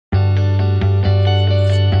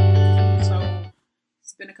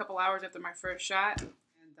been a couple hours after my first shot, and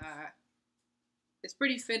it's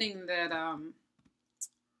pretty fitting that I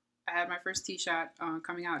had my first T shot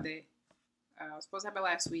coming out day. I was supposed to have it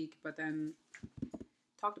last week, but then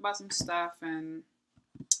talked about some stuff and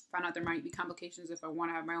found out there might be complications if I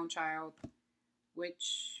want to have my own child,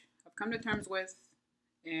 which I've come to terms with,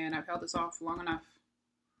 and I've held this off long enough,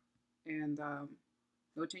 and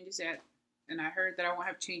no changes yet. And I heard that I won't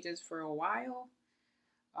have changes for a while,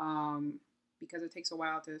 because it takes a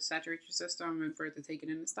while to saturate your system and for it to take it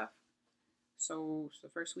in and stuff. So it's the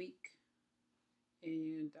first week,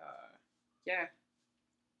 and yeah,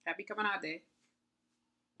 happy coming out day.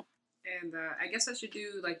 And I guess I should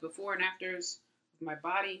do like before and afters of my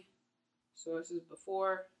body. So this is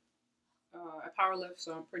before I power lift,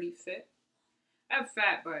 so I'm pretty fit. I have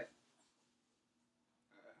fat, but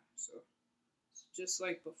so it's just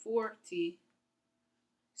like before T.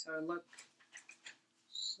 So I look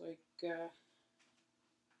just like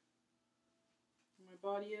my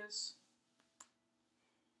body is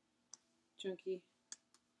chunky,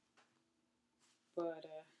 but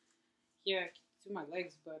yeah, I can do my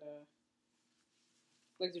legs, but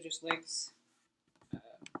legs are just legs.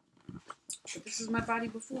 But this is my body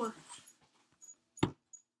before.